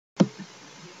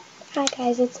Hi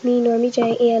guys, it's me, Normie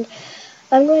J, and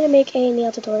I'm going to make a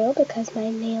nail tutorial because my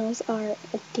nails are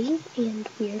empty and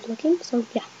weird looking. So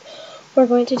yeah, we're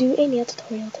going to do a nail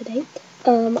tutorial today.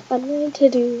 I'm going to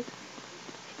do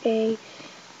a,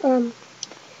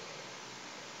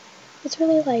 it's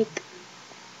really like,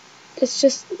 it's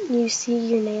just you see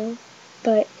your nail,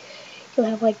 but you'll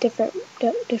have like different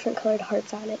colored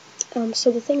hearts on it.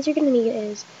 So the things you're going to need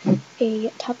is a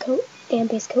top coat and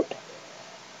base coat.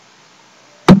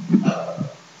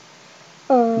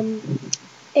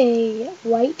 A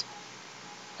white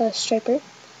striper,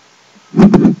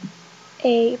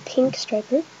 a pink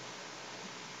striper,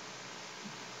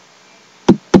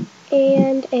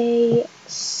 and a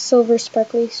silver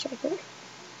sparkly striper.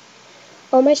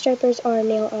 All my stripers are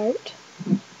Nail Art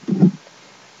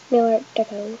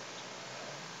Deco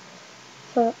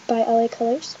by LA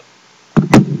Colors.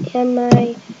 And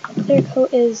my clear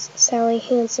coat is Sally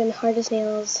Hansen Hard as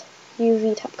Nails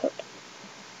UV Top Coat.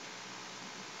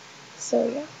 So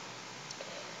yeah.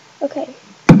 Okay,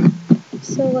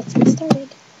 so let's get started.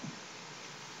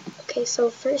 Okay, so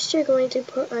first you're going to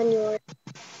put on your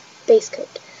base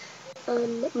coat.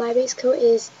 My base coat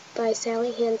is by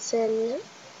Sally Hansen.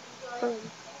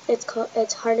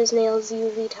 It's Hard as Nails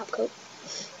UV Top Coat.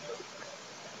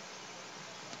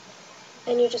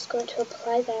 And you're just going to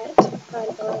apply that on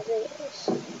all of the nails.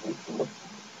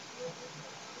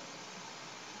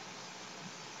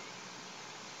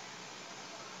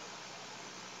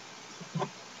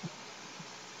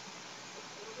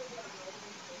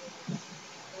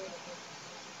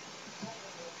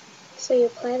 So you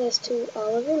apply this to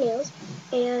all of your nails,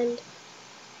 and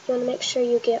you want to make sure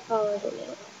you get all of the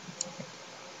nail.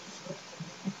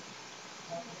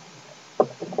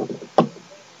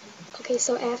 Okay,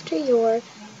 so after your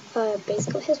base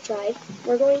coat has dried,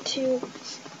 we're going to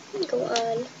go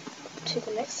on to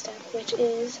the next step, which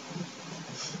is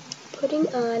putting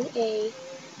on a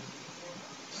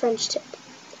French tip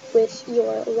with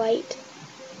your white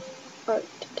Art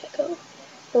Deco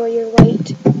or your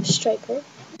white striper.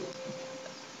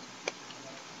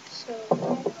 So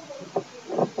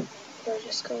we're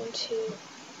just going to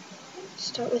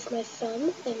start with my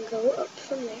thumb and go up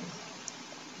from there.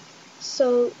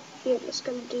 So you're just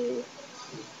going to do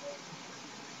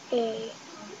a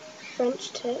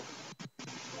French tip.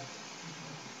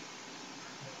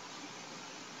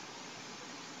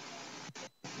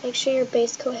 Make sure your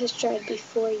base coat has dried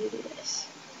before you do this.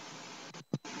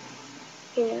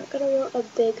 You're not going to want a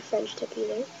big French tip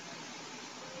either.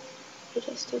 You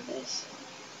just do this.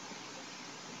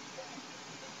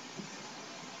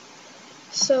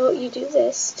 So you do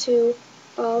this to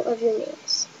all of your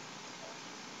nails.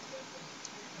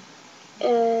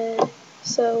 And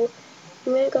so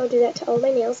I'm going to go do that to all my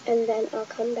nails, and then I'll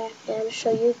come back and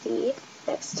show you the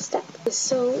next step.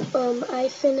 So I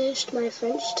finished my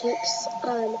French tips.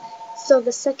 So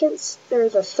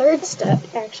the third step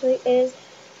actually is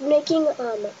making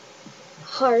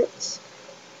hearts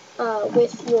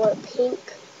with your pink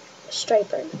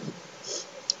striper.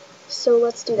 So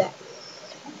let's do that.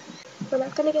 We're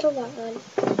not going to get a lot on,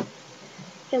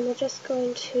 and we're just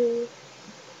going to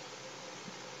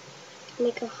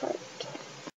make a heart.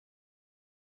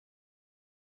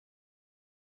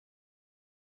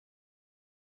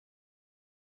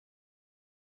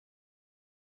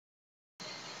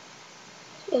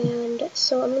 And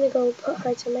so I'm going to go put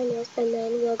hearts on my nails, and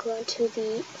then we'll go on to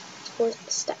the fourth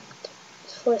step.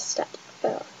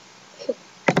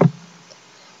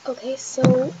 Okay,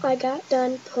 so I got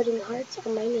done putting hearts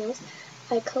on my nails.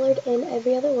 I colored in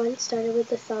every other one, started with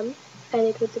the thumb,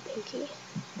 ended with the pinky.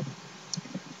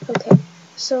 Okay,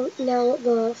 so now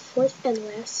the fourth and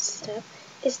last step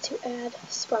is to add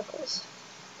sparkles.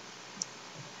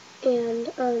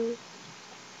 And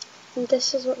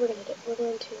this is what we're going to do. We're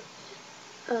going to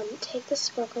take the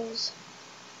sparkles,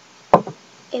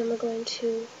 and we're going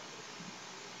to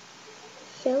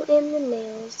fill in the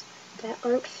nails that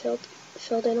aren't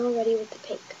filled in already with the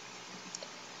pink.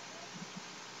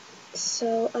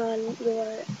 So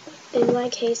in my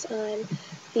case, on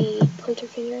the pointer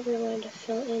finger, we're going to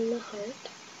fill in the heart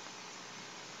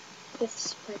with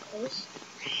sparkles.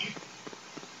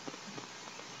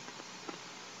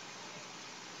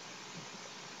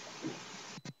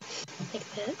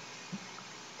 Like that.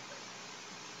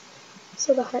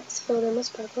 So the heart's filled in with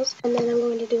sparkles, and then I'm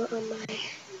going to do it on my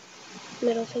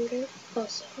middle finger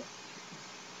also.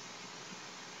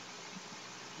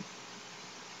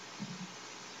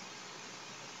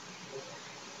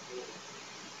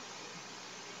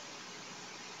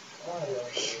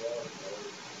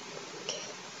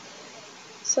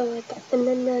 So like that. And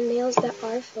then the nails that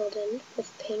are filled in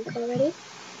with pink already,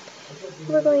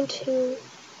 we're going to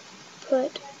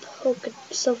put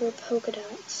silver polka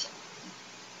dots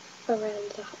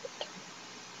around the heart.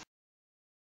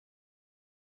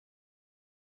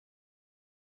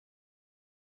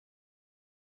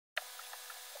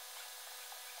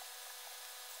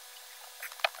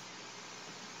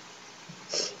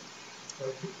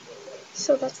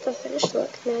 So that's the finished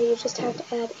look. Now you just have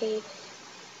to add a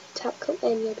top coat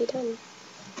and you'll be done.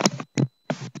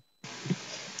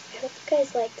 I hope you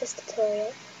guys liked this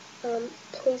tutorial.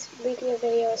 Please leave me a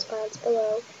video response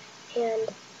below, and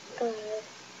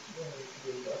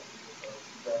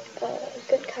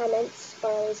good comments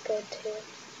are always good too.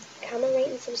 Comment, rate,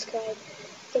 and subscribe.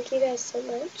 Thank you guys so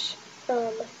much.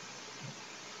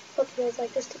 Hope you guys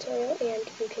like this tutorial and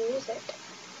you can use it.